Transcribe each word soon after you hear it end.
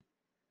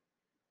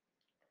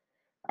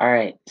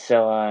Alright,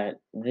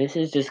 this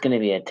is just gonna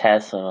be a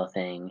test little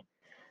thing.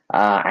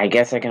 I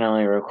guess I can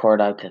only record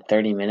up to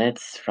 30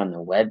 minutes from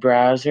the web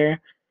browser.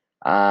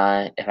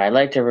 If I'd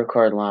like to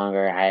record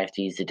longer, I have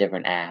to use a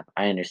different app.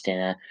 I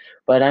understand that.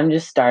 But I'm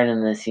just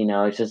starting this,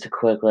 it's just a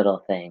quick little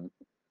thing.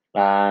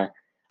 Uh,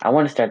 I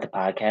want to start the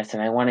podcast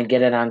and I want to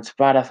get it on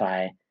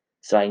Spotify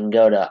so I can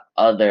go to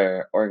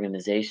other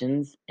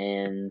organizations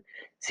and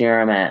see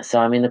where I'm at. So,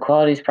 I mean, the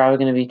quality is probably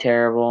going to be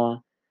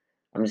terrible.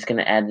 I'm just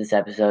gonna add this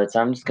episode, so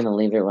I'm just gonna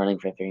leave it running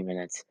for 3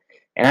 minutes,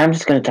 and I'm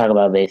just gonna talk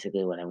about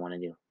basically what I want to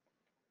do.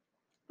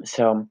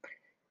 So,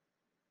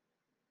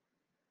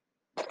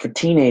 for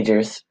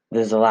teenagers,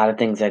 there's a lot of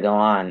things that go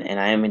on, and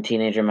I am a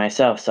teenager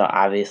myself, so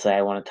obviously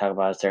I want to talk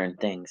about certain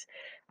things.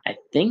 I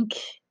think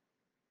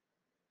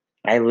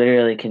I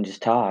literally can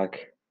just talk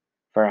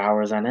for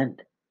hours on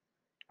end.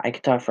 I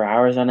could talk for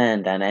hours on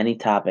end on any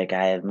topic.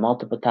 I have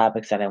multiple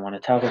topics that I want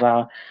to talk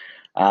about.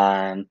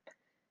 Um,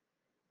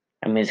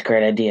 I mean, it's a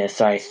great idea.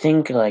 So I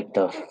think like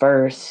the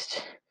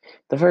first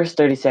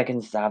 30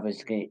 seconds is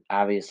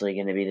obviously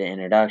going to be the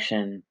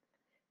introduction.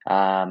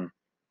 Um,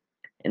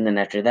 and then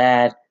after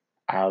that,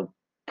 I'll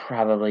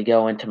probably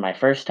go into my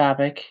first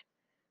topic,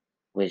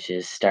 which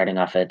is starting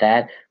off at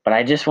that. But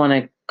I just want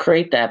to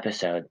create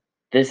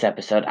this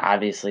episode,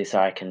 obviously,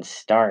 so I can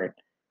start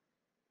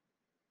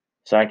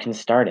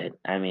it.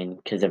 I mean,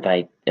 because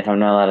if I'm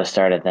not allowed to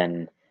start it,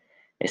 then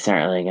it's not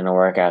really going to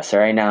work out. So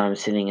right now I'm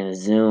sitting in a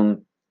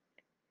Zoom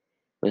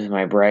with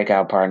my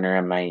breakout partner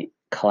in my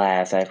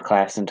class. I have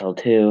class until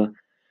 2.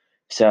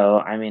 So,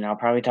 I mean, I'll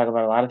probably talk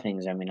about a lot of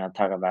things. I mean,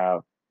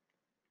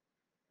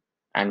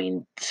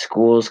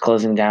 school's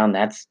closing down.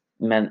 That's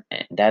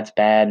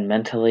bad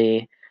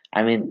mentally.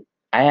 I mean,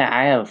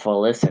 I have a full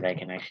list that I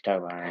can actually talk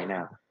about right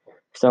now.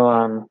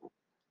 So,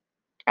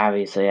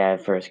 obviously, I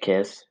have first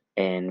kiss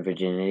and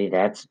virginity.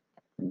 That's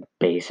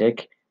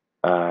basic.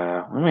 What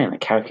am I on the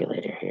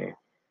calculator here?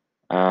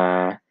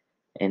 Uh,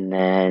 and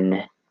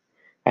then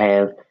I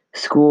have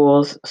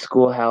schools,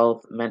 school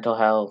health, mental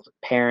health,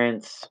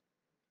 parents,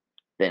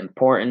 the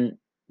important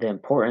the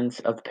importance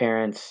of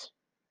parents,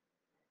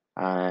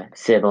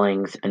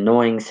 siblings,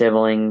 annoying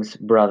siblings,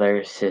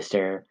 brother,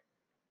 sister,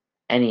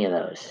 any of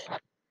those.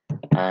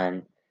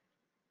 Um,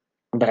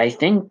 but I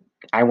think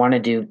I want to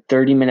do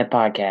 30-minute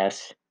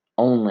podcasts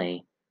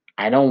only.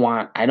 I don't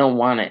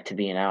want it to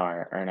be an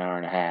hour or an hour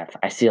and a half.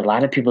 I see a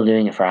lot of people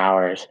doing it for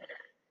hours,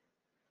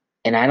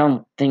 and I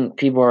don't think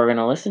people are going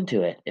to listen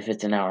to it if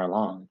it's an hour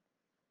long.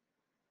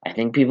 I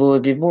think people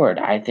would be bored.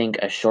 I think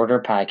a shorter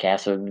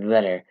podcast would be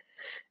better.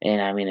 And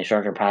I mean, a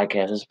shorter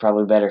podcast is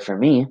probably better for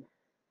me.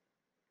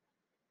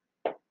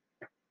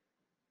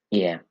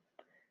 Yeah.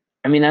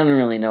 I mean, I don't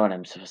really know what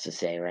I'm supposed to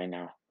say right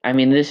now. I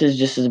mean, this is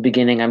just the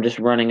beginning. I'm just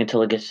running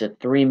until it gets to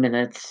 3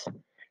 minutes.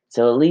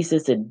 So at least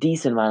it's a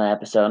decent amount of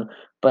episode.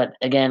 But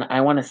again,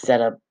 I want to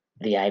set up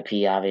the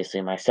IP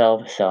obviously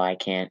myself, so I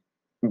can't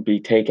be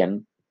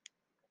taken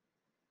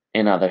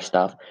in other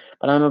stuff.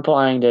 But I'm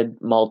applying to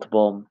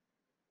multiple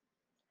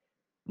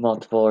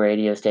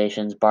radio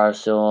stations,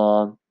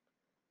 Barstool.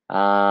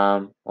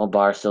 Well,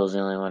 Barstool's the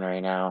only one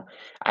right now.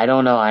 I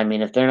don't know. I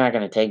mean, if they're not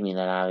going to take me,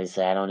 then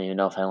obviously I don't even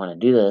know if I want to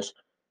do this.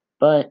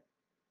 But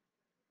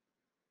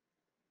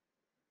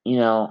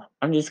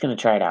I'm just gonna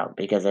try it out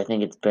because I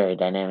think it's very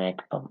dynamic,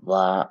 blah, blah,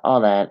 blah,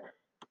 all that.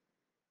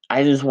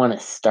 I just want to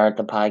start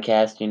the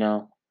podcast,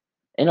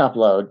 and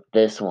upload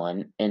this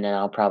one, and then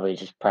I'll probably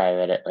just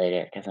private it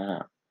later because I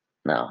don't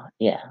know.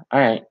 Yeah. All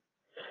right.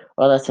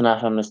 Well, that's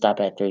enough. I'm gonna stop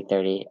at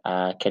 3:30.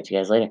 Catch you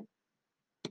guys later.